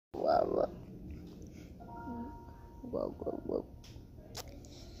whoa. Whoa.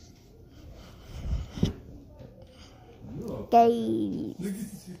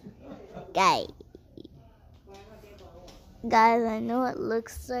 Guys, I know it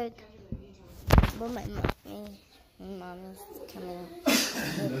looks like, but my mom is coming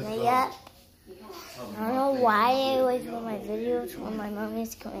with me yet. I don't know why I always film my videos when my mom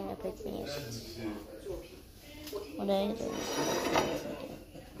is coming up with me. What are you doing?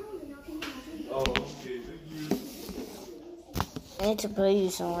 I need to put you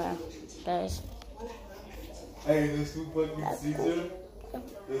somewhere, guys. Hey, this who fucking Caesar?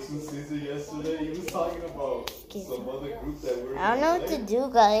 This was Caesar yesterday. He was talking about some other group that were. I don't know what to do,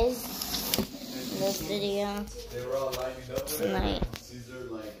 guys. In this video. They were all lining up tonight. Caesar,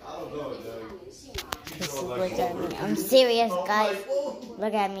 like, I don't know, Look at me. I'm serious, guys.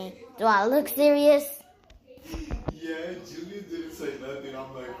 Look at me. Do I look serious? Yeah, Julian didn't say nothing.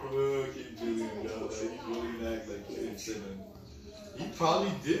 I'm like, fucking Julian, yo. Like, he really act like he didn't say nothing. He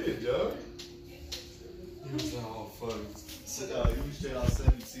probably did, yo. He was like, oh, fuck. He was straight out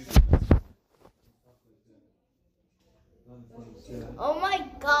sending Caesar. Oh my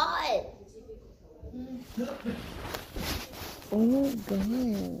god. Oh my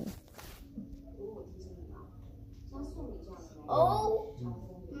god. Oh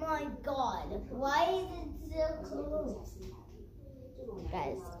my god. Why is it so close?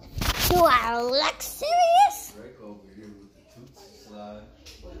 Guys, do I look serious? Rick over here with the tooth slide.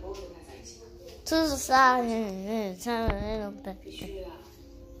 Tooth slide.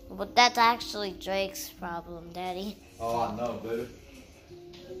 But that's actually Drake's problem, Daddy. Oh, I know, baby.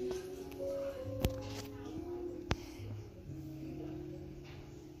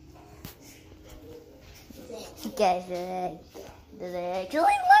 Guys, do they actually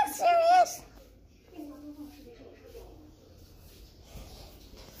look serious?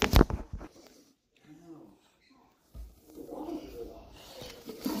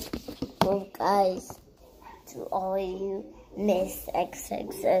 Well, guys, to all of you, Miss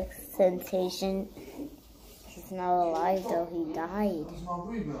XXXTentacion, he's not alive though, he died.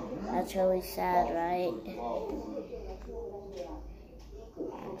 That's really sad, right?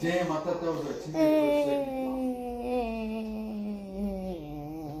 Damn, I thought that was our teammate for a second.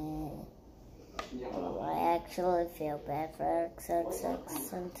 Oh, I actually feel bad for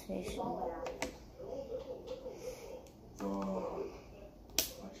XXXTentacion. I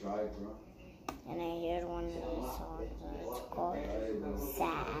tried, bro. And I heard one of the songs and it's called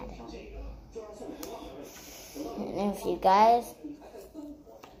Sad. And if you guys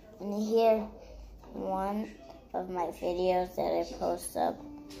want to hear one of my videos that I post up,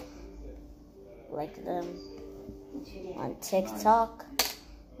 like them on TikTok,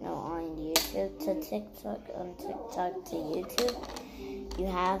 no, on YouTube to TikTok, on TikTok to YouTube, you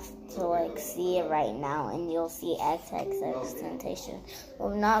have to like see it right now and you'll see XXXTentacion.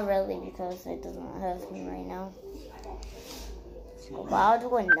 Well, not really because it doesn't have me right now. But I'll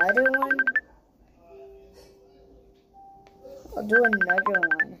do another one. I'll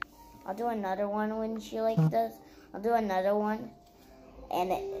do another one when she like does. I'll do another one,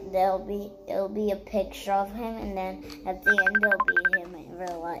 and it'll be a picture of him, and then at the end it'll be him in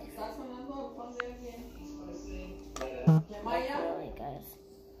real life. Like, really, guys.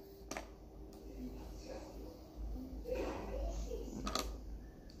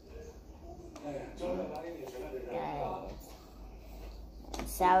 Guys, I'm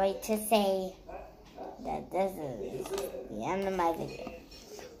sorry to say that this is the end of my video.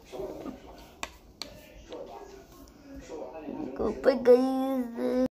 Goodbye, guys.